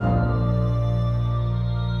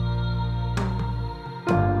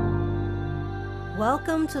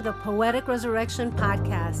Welcome to the Poetic Resurrection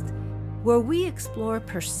Podcast, where we explore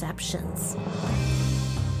perceptions.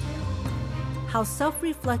 How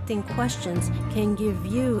self-reflecting questions can give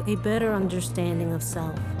you a better understanding of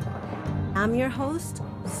self. I'm your host,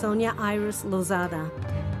 Sonia Iris Lozada.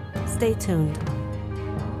 Stay tuned.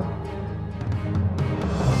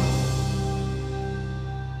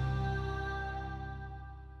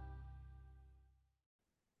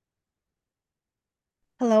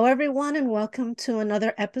 Hello, everyone, and welcome to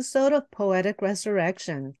another episode of Poetic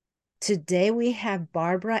Resurrection. Today we have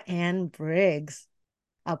Barbara Ann Briggs,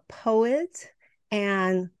 a poet,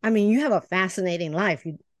 and you have a fascinating life,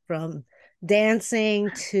 from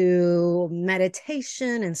dancing to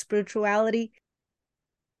meditation and spirituality.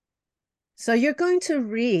 So you're going to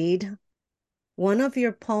read one of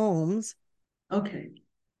your poems. Okay.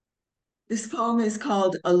 This poem is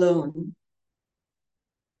called Alone.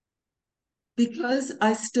 Because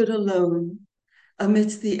I stood alone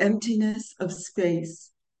amidst the emptiness of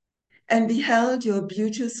space and beheld your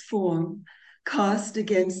beauteous form cast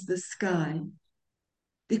against the sky,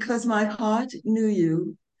 because my heart knew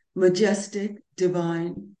you, majestic,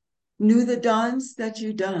 divine, knew the dance that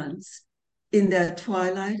you dance in that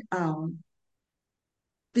twilight hour.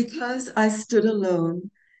 Because I stood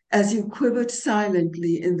alone as you quivered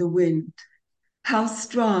silently in the wind, how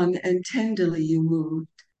strong and tenderly you moved,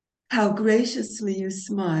 how graciously you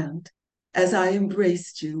smiled as I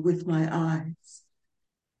embraced you with my eyes.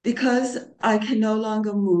 Because I can no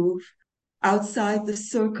longer move outside the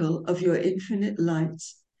circle of your infinite light,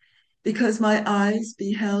 because my eyes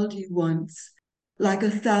beheld you once like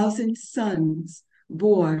 1,000 suns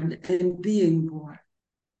born and being born,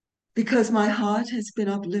 because my heart has been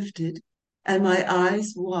uplifted and my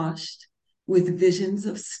eyes washed with visions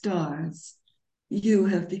of stars. You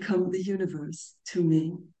have become the universe to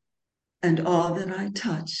me, and all that I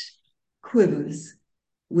touch quivers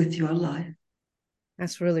with your life.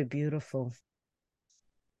 That's really beautiful.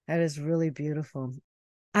 That is really beautiful.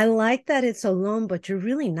 I like that it's alone, but you're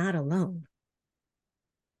really not alone.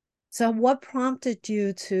 So what prompted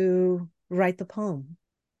you to write the poem?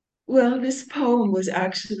 Well, this poem was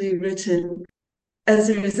actually written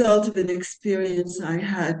as a result of an experience I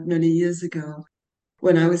had many years ago.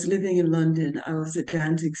 When I was living in London, I was a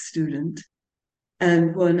dancing student.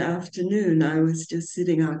 And one afternoon, I was just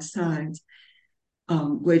sitting outside,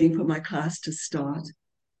 waiting for my class to start.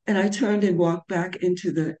 And I turned and walked back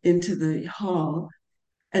into the hall,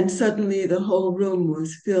 and suddenly the whole room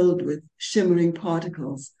was filled with shimmering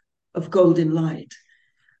particles of golden light.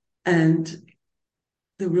 And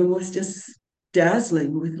the room was just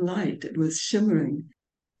dazzling with light. It was shimmering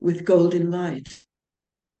with golden light.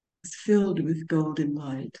 It was filled with golden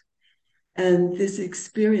light. And this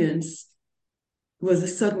experience was a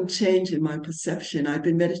sudden change in my perception. I'd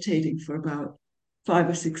been meditating for about 5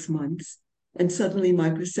 or 6 months, and suddenly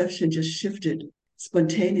my perception just shifted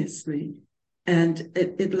spontaneously. And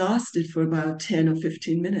it lasted for about 10 or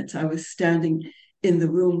 15 minutes. I was standing in the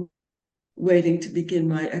room waiting to begin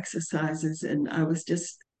my exercises, and I was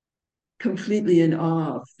just completely in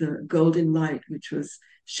awe of the golden light, which was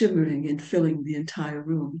shimmering and filling the entire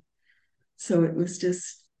room. So it was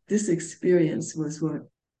just, this experience was what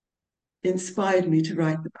inspired me to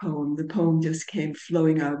write the poem. The poem just came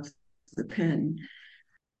flowing out of the pen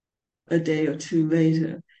a day or two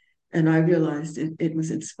later, and I realized it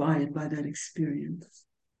was inspired by that experience.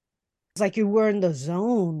 It's like you were in the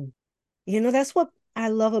zone. That's what I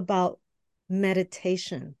love about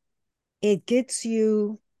meditation. It gets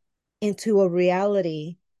you into a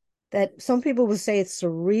reality that some people would say it's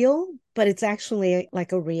surreal, but it's actually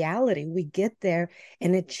like a reality. We get there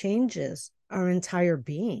and it changes our entire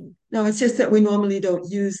being. No, it's just that we normally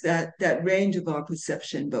don't use that range of our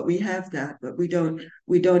perception, but we have that, but we don't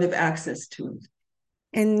have access to it.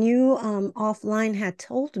 And you offline had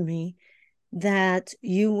told me that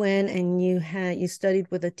you went and you studied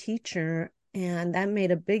with a teacher, and that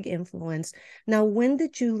made a big influence. Now, when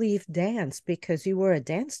did you leave dance? Because you were a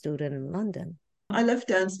dance student in London. I left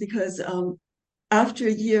dance because after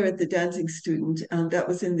a year at the dancing student, that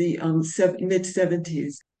was in the mid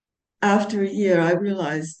 70s. After a year, I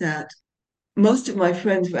realized that most of my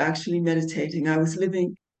friends were actually meditating. I was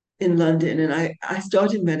living in London, and I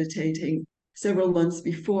started meditating several months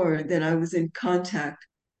before. And then I was in contact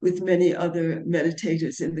with many other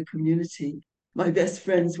meditators in the community. My best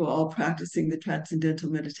friends were all practicing the transcendental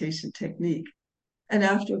meditation technique. And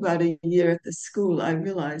after about a year at the school, I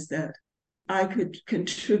realized that I could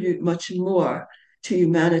contribute much more to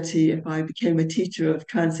humanity if I became a teacher of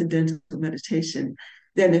transcendental meditation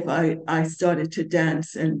than if I started to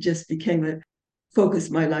dance and just became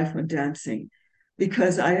focused my life on dancing.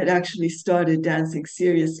 because I had actually started dancing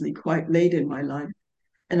seriously quite late in my life.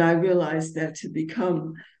 And I realized that to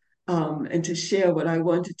become and to share what I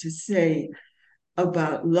wanted to say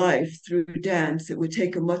about life through dance, it would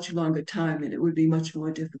take a much longer time and it would be much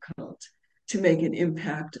more difficult to make an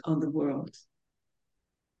impact on the world.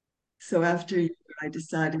 So after a year, I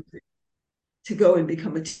decided to go and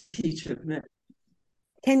become a teacher of meditation.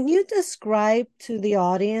 Can you describe to the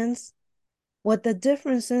audience what the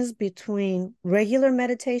difference is between regular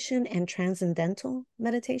meditation and transcendental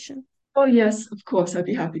meditation? Oh, yes, of course, I'd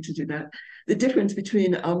be happy to do that. The difference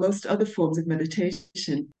between most other forms of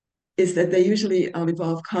meditation is that they usually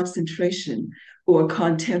involve concentration or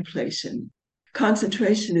contemplation.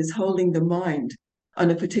 Concentration is holding the mind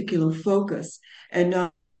on a particular focus and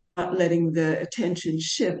not letting the attention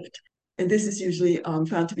shift. And this is usually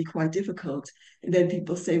found to be quite difficult. And then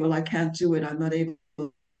people say, well, I can't do it. I'm not able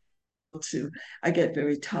to. I get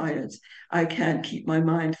very tired. I can't keep my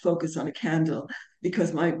mind focused on a candle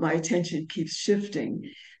because my attention keeps shifting.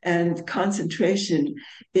 And concentration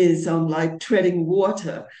is like treading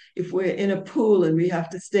water. If we're in a pool and we have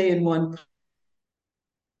to stay in one,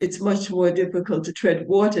 it's much more difficult to tread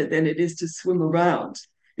water than it is to swim around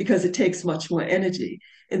because it takes much more energy.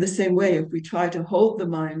 In the same way, if we try to hold the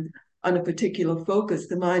mind on a particular focus,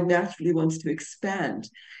 the mind naturally wants to expand,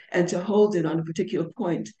 and to hold it on a particular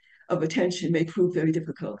point of attention may prove very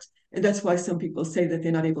difficult. And that's why some people say that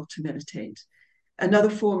they're not able to meditate. Another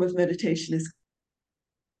form of meditation is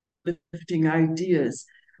lifting ideas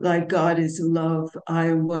like God is love, I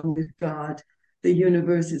am one with God, the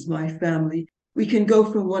universe is my family. We can go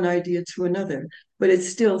from one idea to another, but it's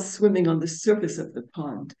still swimming on the surface of the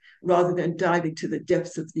pond rather than diving to the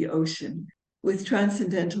depths of the ocean. With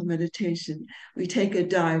transcendental meditation, we take a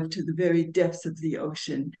dive to the very depths of the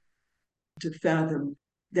ocean to fathom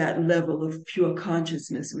that level of pure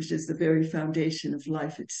consciousness, which is the very foundation of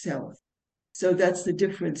life itself. So that's the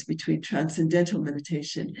difference between transcendental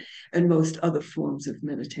meditation and most other forms of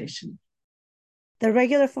meditation. The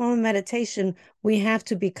regular form of meditation, we have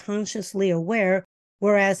to be consciously aware,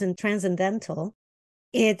 whereas in transcendental,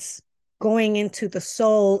 it's going into the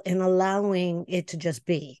soul and allowing it to just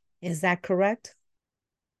be. Is that correct?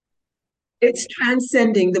 It's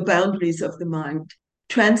transcending the boundaries of the mind,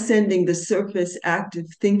 transcending the surface active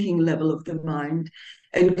thinking level of the mind,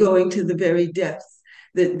 and going to the very depths.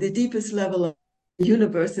 The deepest level of the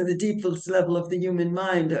universe and the deepest level of the human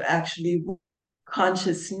mind are actually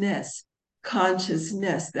consciousness,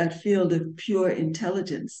 consciousness, that field of pure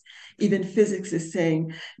intelligence. Even physics is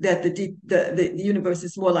saying that the universe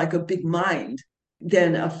is more like a big mind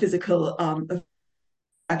than a physical,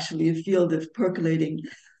 actually a field of percolating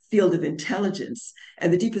field of intelligence.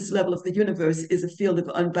 And the deepest level of the universe is a field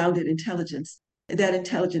of unbounded intelligence. And that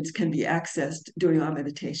intelligence can be accessed during our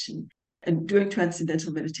meditation. And during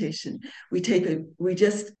transcendental meditation, we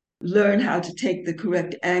just learn how to take the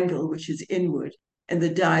correct angle, which is inward, and the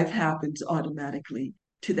dive happens automatically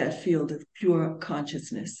to that field of pure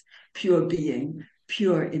consciousness, pure being,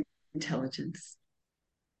 pure intelligence.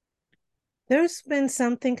 There's been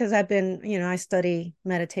something because I've been, I study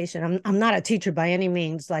meditation. I'm not a teacher by any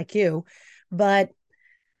means like you, but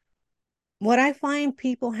what I find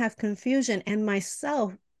people have confusion, and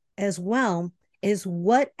myself as well, is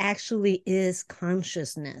what actually is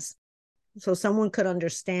consciousness. So someone could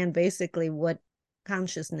understand basically what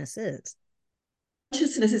consciousness is.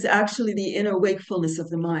 Consciousness is actually the inner wakefulness of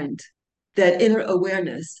the mind, that inner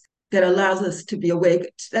awareness that allows us to be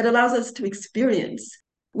awake, that allows us to experience.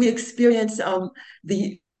 We experience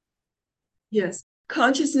the, yes,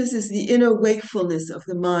 consciousness is the inner wakefulness of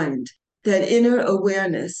the mind, that inner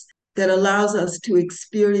awareness that allows us to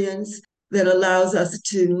experience, that allows us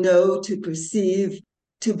to know, to perceive,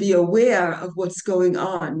 to be aware of what's going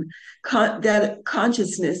on. That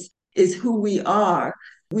consciousness is who we are.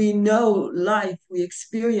 We know life, we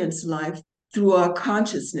experience life through our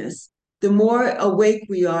consciousness. The more awake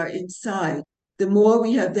we are inside, the more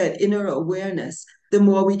we have that inner awareness, the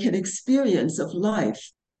more we can experience of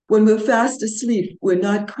life. When we're fast asleep, we're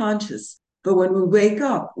not conscious. But when we wake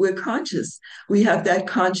up, we're conscious. We have that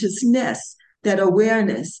consciousness, that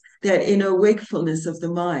awareness, that inner wakefulness of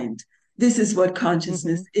the mind. This is what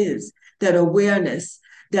consciousness is, that awareness,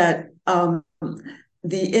 that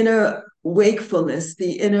the inner wakefulness,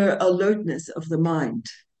 the inner alertness of the mind.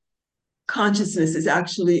 Consciousness is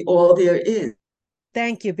actually all there is.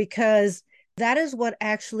 Thank you, because that is what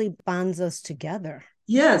actually bonds us together.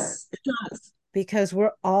 Yes, it does. Because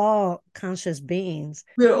we're all conscious beings.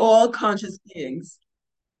 We're all conscious beings.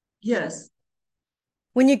 Yes.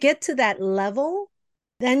 When you get to that level,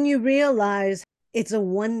 then you realize it's a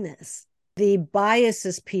oneness. the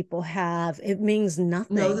biases people have, it means No,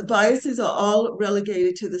 the nothing. biases are all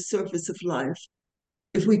relegated to the surface of life.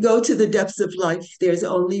 If we go to the depths of life, there's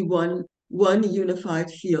only one unified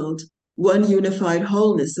field, one unified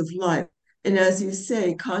wholeness of life. And as you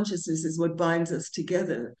say, consciousness is what binds us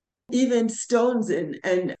together. Even stones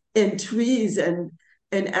and trees and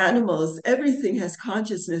animals, everything has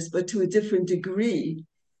consciousness, but to a different degree.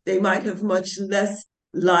 They might have much less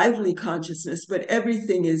lively consciousness, but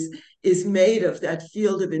everything is made of that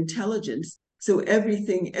field of intelligence. So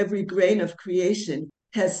everything, every grain of creation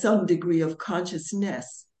has some degree of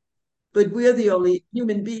consciousness. But we're the only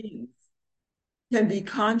human beings can be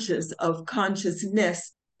conscious of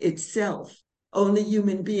consciousness itself. Only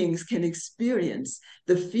human beings can experience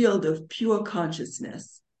the field of pure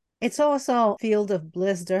consciousness. It's also a field of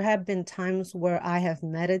bliss. There have been times where I have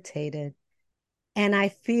meditated and I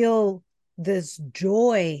feel this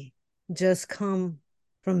joy just come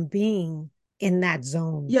from being in that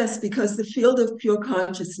zone. Yes, because the field of pure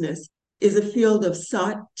consciousness is a field of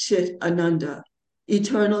Sat Chit Ananda,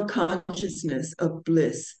 eternal consciousness of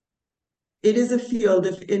bliss. It is a field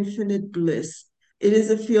of infinite bliss. It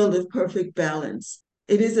is a field of perfect balance.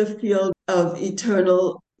 It is a field of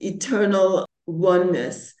eternal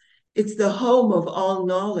oneness. It's the home of all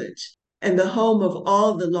knowledge and the home of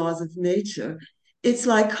all the laws of nature. It's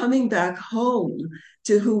like coming back home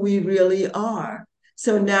to who we really are.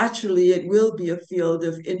 So naturally, it will be a field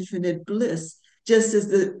of infinite bliss, just as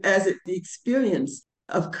the experience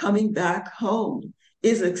of coming back home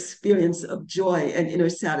is an experience of joy and inner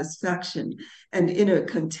satisfaction and inner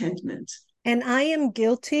contentment. And I am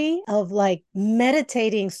guilty of like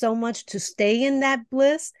meditating so much to stay in that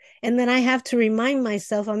bliss. And then I have to remind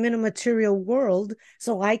myself I'm in a material world,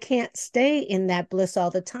 so I can't stay in that bliss all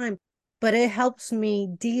the time. But it helps me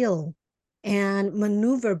deal and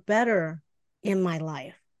maneuver better in my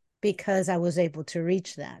life because I was able to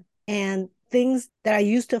reach that. And things that I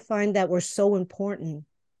used to find that were so important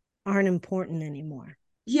aren't important anymore.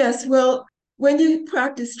 Yes, well, when you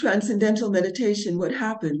practice transcendental meditation, what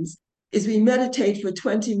happens is we meditate for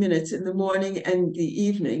 20 minutes in the morning and the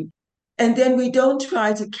evening, and then we don't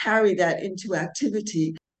try to carry that into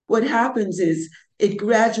activity. What happens is it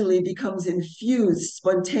gradually becomes infused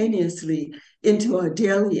spontaneously into our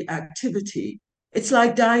daily activity. It's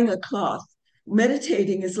like dyeing a cloth.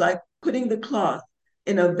 Meditating is like putting the cloth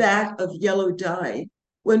in a vat of yellow dye.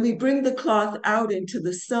 When we bring the cloth out into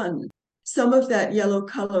the sun, some of that yellow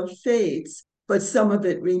color fades, but some of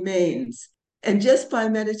it remains. And just by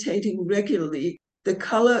meditating regularly, the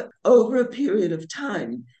color over a period of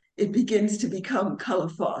time, it begins to become color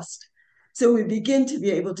fast. So we begin to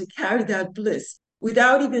be able to carry that bliss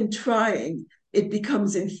without even trying. It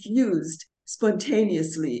becomes infused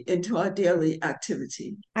spontaneously into our daily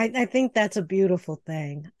activity. I think that's a beautiful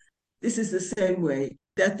thing. This is the same way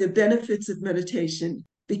that the benefits of meditation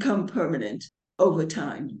become permanent over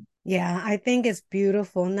time. Yeah, I think it's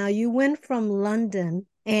beautiful. Now, you went from London,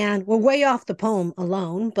 and we're way off the poem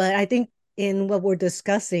alone, but I think in what we're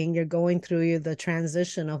discussing, you're going through the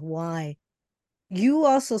transition of why. You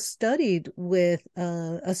also studied with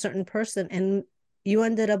a certain person, and you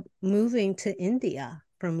ended up moving to India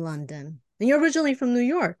from London. And you're originally from New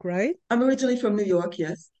York, right? I'm originally from New York,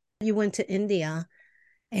 yes. You went to India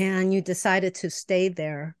and you decided to stay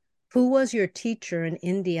there. Who was your teacher in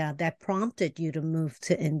India that prompted you to move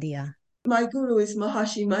to India? My guru is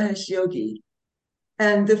Maharishi Mahesh Yogi.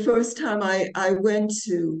 And the first time I went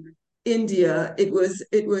to India, it was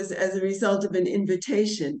as a result of an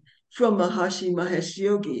invitation from Maharishi Mahesh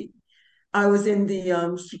Yogi. I was in the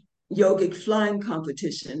yogic flying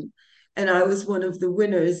competition, and I was one of the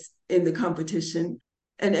winners in the competition.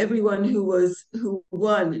 And everyone who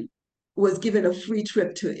won was given a free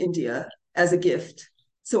trip to India as a gift.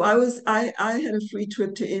 So I had a free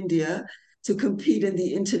trip to India to compete in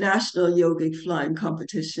the international yogic flying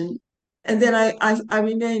competition. And then I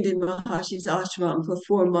remained in Maharshi's ashram for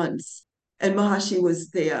 4 months, and Maharshi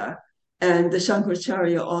was there, and the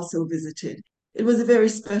Shankaracharya also visited. It was a very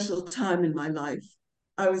special time in my life.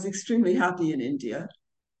 I was extremely happy in India.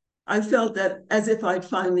 I felt that as if I'd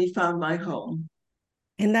finally found my home.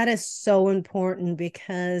 And that is so important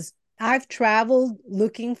because I've traveled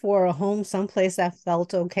looking for a home someplace I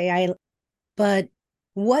felt okay. But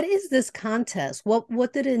what is this contest?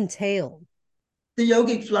 What did it entail? The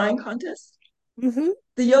yogic flying contest, Mm-hmm.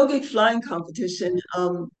 the yogic flying competition,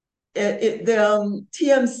 the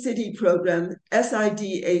TM City program,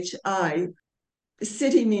 SIDHI,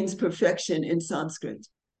 city means perfection in Sanskrit.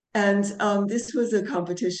 And this was a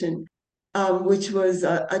competition which was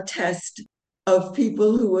a test of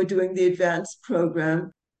people who were doing the advanced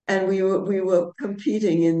program. And we were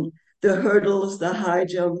competing in the hurdles, the high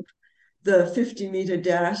jump, the 50-meter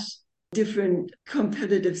dash, different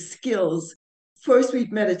competitive skills. First,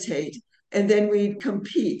 we'd meditate and then we'd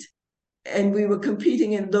compete. And we were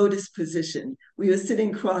competing in lotus position. We were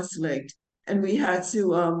sitting cross-legged and we had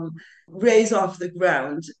to raise off the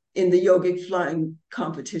ground in the yogic flying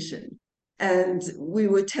competition. And we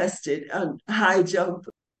were tested on high jump,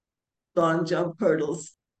 long jump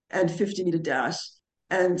hurdles, and 50-meter dash.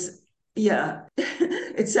 And yeah,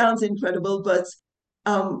 it sounds incredible, but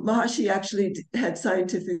Maharshi actually had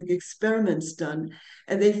scientific experiments done,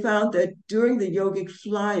 and they found that during the yogic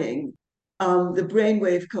flying, the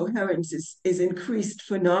brainwave coherence is increased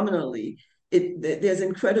phenomenally. There's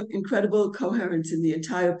incredible coherence in the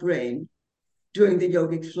entire brain during the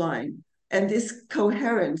yogic flying. And this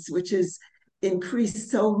coherence, which is increased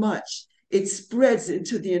so much, it spreads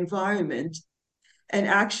into the environment. And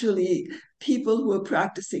actually, people who are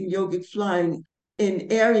practicing yogic flying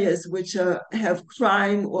in areas which have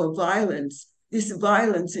crime or violence, this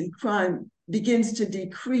violence and crime begins to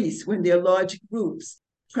decrease when there are large groups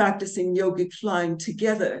practicing yogic flying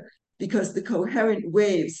together because the coherent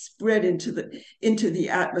waves spread into the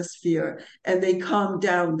atmosphere and they calm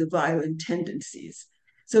down the violent tendencies.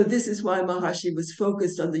 So this is why Maharshi was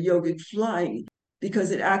focused on the yogic flying,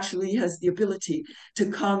 because it actually has the ability to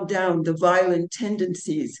calm down the violent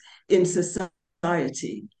tendencies in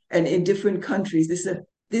society and in different countries.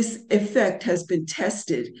 This effect has been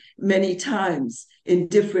tested many times in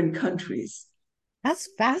different countries. That's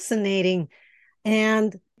fascinating.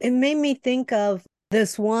 And it made me think of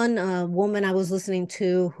this one woman I was listening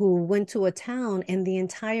to who went to a town and the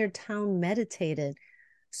entire town meditated.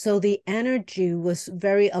 So the energy was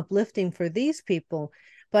very uplifting for these people.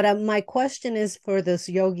 But my question is for this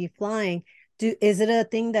yogi flying, is it a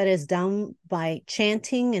thing that is done by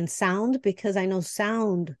chanting and sound? Because I know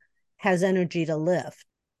sound has energy to lift.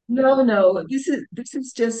 No, no, this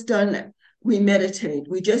is just done. We meditate.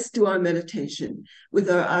 We just do our meditation with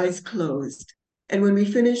our eyes closed. And when we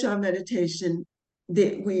finish our meditation,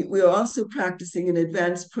 we are also practicing an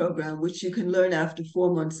advanced program, which you can learn after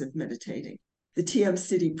 4 months of meditating, the TM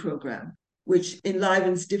City program, which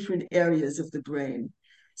enlivens different areas of the brain.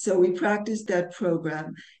 So we practice that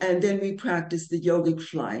program, and then we practice the yogic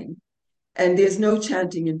flying. And there's no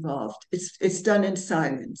chanting involved. It's done in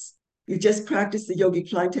silence. You just practice the yogic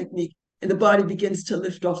flying technique, and the body begins to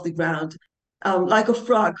lift off the ground like a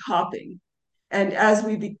frog hopping. And as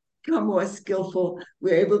we become more skillful,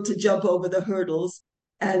 we're able to jump over the hurdles.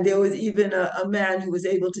 And there was even a man who was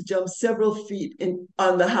able to jump several feet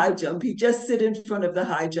on the high jump. He'd just sit in front of the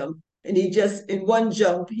high jump, and in one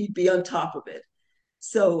jump, he'd be on top of it.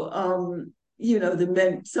 So,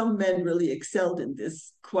 some men really excelled in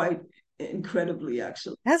this quite incredibly,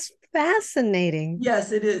 actually. That's fascinating.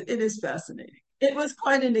 Yes, it is. It is fascinating. It was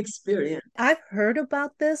quite an experience. I've heard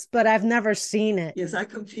about this, but I've never seen it. Yes, I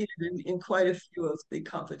competed in quite a few of the I'm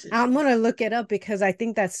competitions. going to look it up because I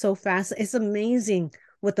think that's so fast. It's amazing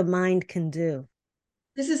what the mind can do.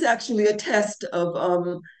 This is actually a test of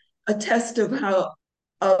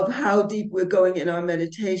how deep we're going in our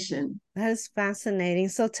meditation. That is fascinating.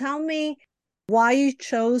 So tell me why you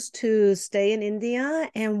chose to stay in India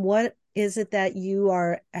and what is it that you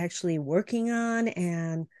are actually working on?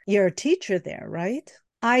 And you're a teacher there, right?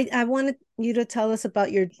 I wanted you to tell us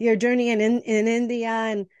about your journey in India.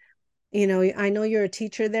 And, I know you're a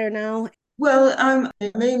teacher there now. Well, I'm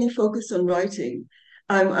mainly focused on writing.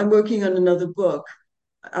 I'm working on another book.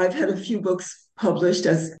 I've had a few books published,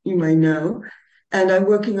 as you may know, and I'm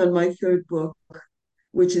working on my third book,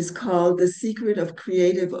 which is called The Secret of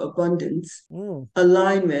Creative Abundance, Mm.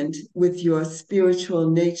 Alignment with Your Spiritual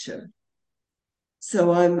Nature.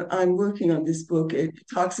 So I'm working on this book. It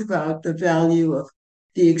talks about the value of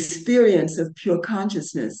the experience of pure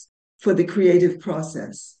consciousness for the creative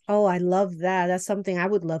process. Oh, I love that. That's something I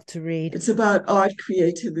would love to read. It's about art,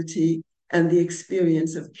 creativity, and the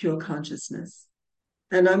experience of pure consciousness.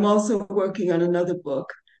 And I'm also working on another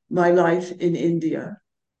book, My Life in India,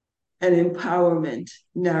 an empowerment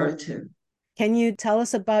narrative. Can you tell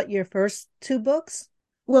us about your first two books?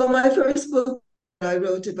 Well, my first book I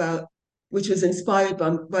wrote about, which was inspired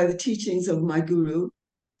by the teachings of my guru,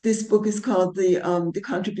 this book is called The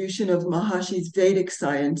Contribution of Maharshi's Vedic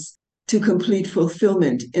Science to Complete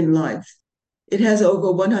Fulfillment in Life. It has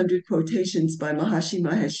over 100 quotations by Maharshi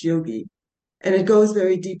Mahesh Yogi, and it goes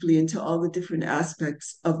very deeply into all the different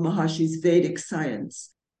aspects of Maharshi's Vedic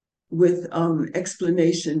science with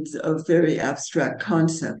explanations of very abstract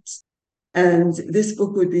concepts. And this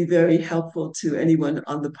book would be very helpful to anyone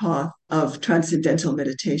on the path of transcendental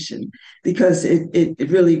meditation because it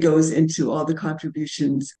really goes into all the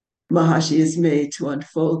contributions Maharishi has made to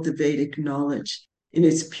unfold the Vedic knowledge in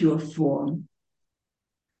its pure form.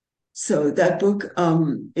 So that book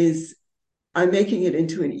I'm making it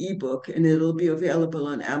into an ebook, and it'll be available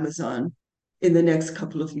on Amazon in the next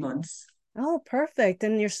couple of months. Oh, perfect.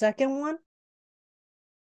 And your second one?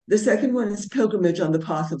 The second one is Pilgrimage on the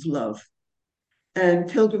Path of Love. And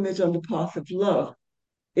Pilgrimage on the Path of Love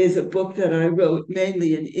is a book that I wrote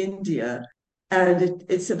mainly in India. And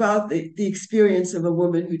it's about the experience of a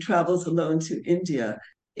woman who travels alone to India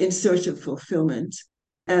in search of fulfillment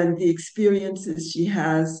and the experiences she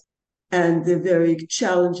has and the very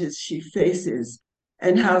challenges she faces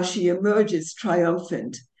and how she emerges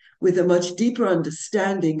triumphant with a much deeper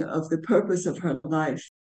understanding of the purpose of her life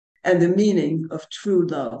and the meaning of true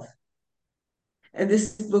love. And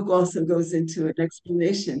this book also goes into an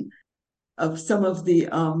explanation of some of the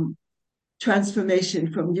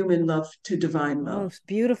transformation from human love to divine Oh, love. it's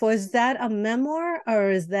beautiful. Is that a memoir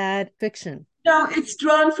or is that fiction? Now, it's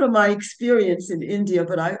drawn from my experience in India,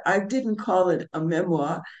 but I didn't call it a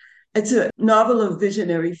memoir. It's a novel of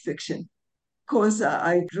visionary fiction. Of course,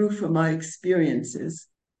 I drew from my experiences,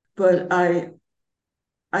 but I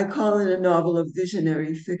call it a novel of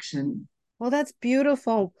visionary fiction. Well, that's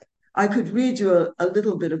beautiful. I could read you a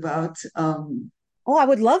little bit about Oh, I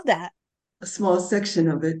would love that. a small section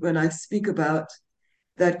of it when I speak about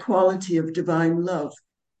that quality of divine love,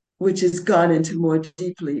 which is gone into more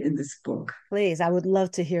deeply in this book. Please, I would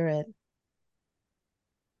love to hear it.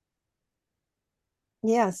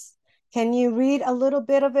 Yes. Can you read a little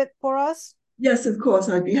bit of it for us? Yes, of course,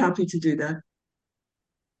 I'd be happy to do that.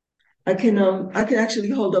 I can actually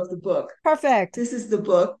hold up the book. Perfect. This is the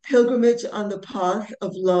book, Pilgrimage on the Path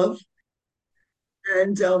of Love.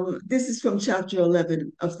 And this is from chapter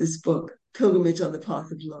 11 of this book, Pilgrimage on the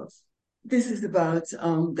Path of Love. This is about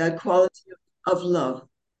that quality of love.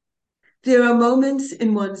 There are moments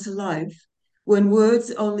in one's life when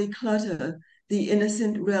words only clutter the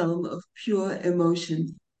innocent realm of pure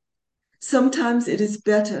emotion. Sometimes it is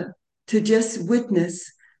better to just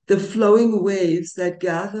witness the flowing waves that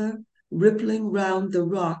gather, rippling round the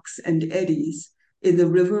rocks and eddies in the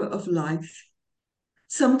river of life.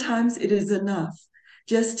 Sometimes it is enough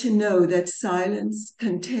just to know that silence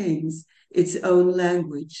contains its own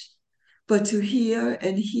language. But to hear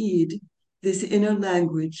and heed this inner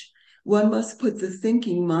language, one must put the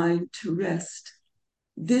thinking mind to rest.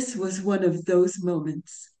 This was one of those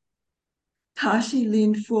moments. Tashi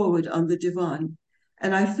leaned forward on the divan,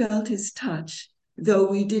 and I felt his touch, though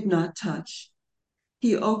we did not touch.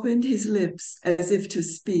 He opened his lips as if to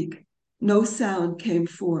speak. No sound came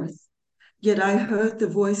forth, yet I heard the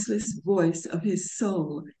voiceless voice of his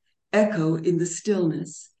soul echo in the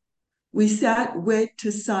stillness. We sat wed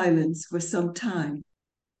to silence for some time,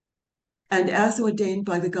 and as ordained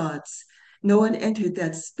by the gods, no one entered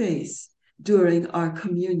that space during our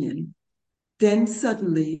communion. Then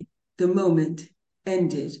suddenly the moment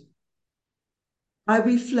ended. I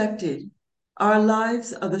reflected, our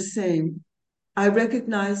lives are the same. I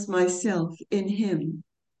recognize myself in him.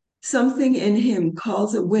 Something in him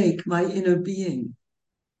calls awake my inner being.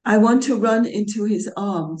 I want to run into his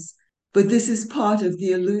arms, but this is part of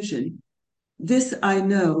the illusion. This I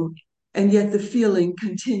know, and yet the feeling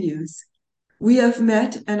continues. We have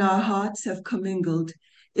met and our hearts have commingled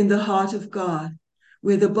in the heart of God,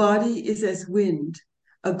 where the body is as wind,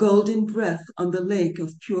 a golden breath on the lake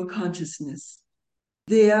of pure consciousness.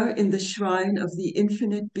 There, in the shrine of the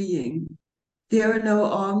infinite being, there are no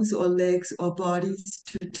arms or legs or bodies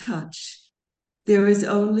to touch. There is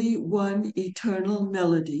only one eternal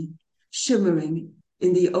melody shimmering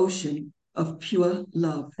in the ocean of pure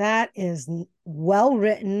love. That is well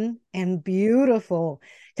written and beautiful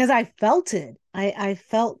because I felt it. I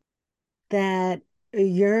felt that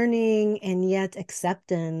yearning and yet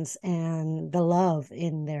acceptance and the love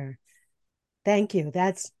in there. Thank you.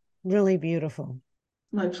 That's really beautiful.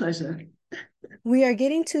 My pleasure. We are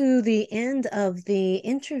getting to the end of the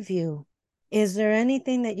interview. Is there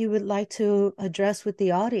anything that you would like to address with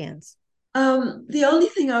the audience? The only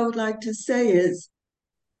thing I would like to say is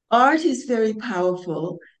art is very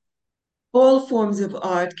powerful. All forms of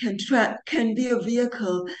art can be a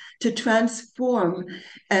vehicle to transform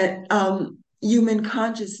human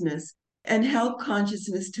consciousness and help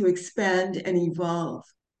consciousness to expand and evolve.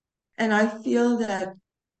 And I feel that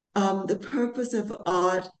the purpose of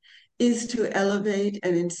art is to elevate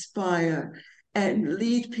and inspire and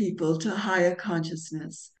lead people to higher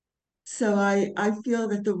consciousness. So I feel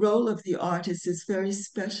that the role of the artist is very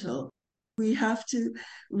special. We have to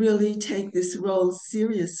really take this role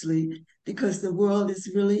seriously because the world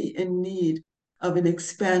is really in need of an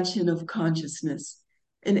expansion of consciousness.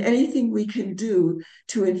 And anything we can do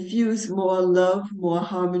to infuse more love, more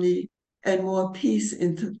harmony, and more peace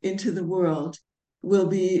into the world will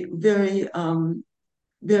be very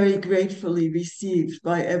gratefully received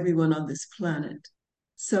by everyone on this planet.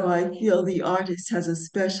 So I feel the artist has a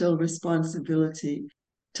special responsibility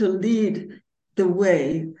to lead the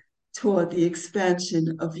way toward the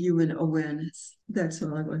expansion of human awareness. That's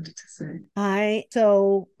all I wanted to say. I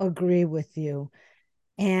so agree with you.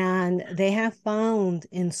 And they have found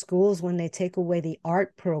in schools when they take away the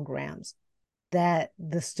art programs that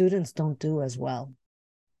the students don't do as well.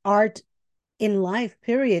 Art in life,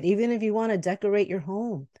 period. Even if you want to decorate your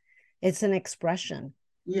home, it's an expression.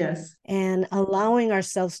 Yes. And allowing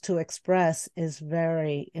ourselves to express is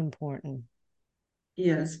very important.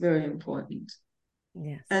 Yes, very important.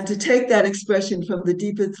 Yes. And to take that expression from the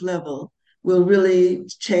deepest level will really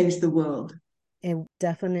change the world. It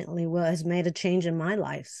definitely will. Has made a change in my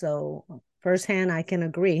life. So firsthand, I can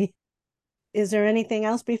agree. Is there anything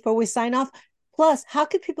else before we sign off? Plus, how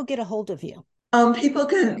could people get a hold of you? People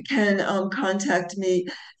can contact me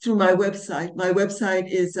through my website. My website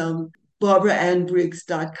is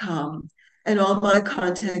barbaraannbriggs.com. And all my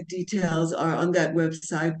contact details are on that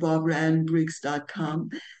website, barbaraannbriggs.com.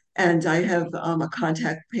 And I have a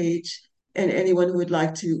contact page. And anyone who would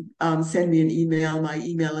like to send me an email, my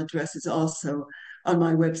email address is also on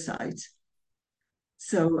my website.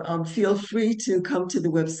 So feel free to come to the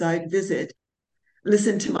website, visit,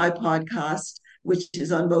 listen to my podcast, which is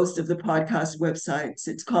on most of the podcast websites.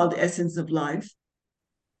 It's called Essence of Life.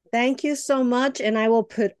 Thank you so much. And I will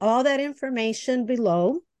put all that information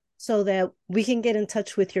below so that we can get in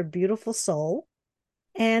touch with your beautiful soul.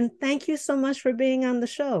 And thank you so much for being on the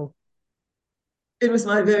show. It was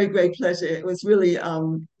my very great pleasure. It was really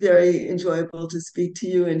very enjoyable to speak to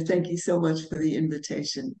you. And thank you so much for the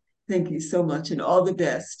invitation. Thank you so much. And all the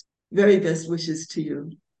best, very best wishes to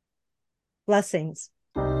you. Blessings.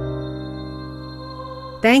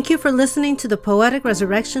 Thank you for listening to the Poetic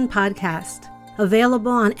Resurrection podcast,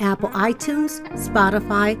 available on Apple iTunes,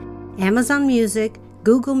 Spotify, Amazon Music,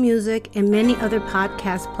 Google Music, and many other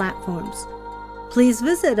podcast platforms. Please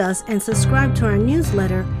visit us and subscribe to our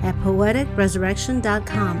newsletter at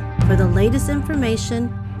poeticresurrection.com for the latest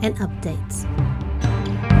information and updates.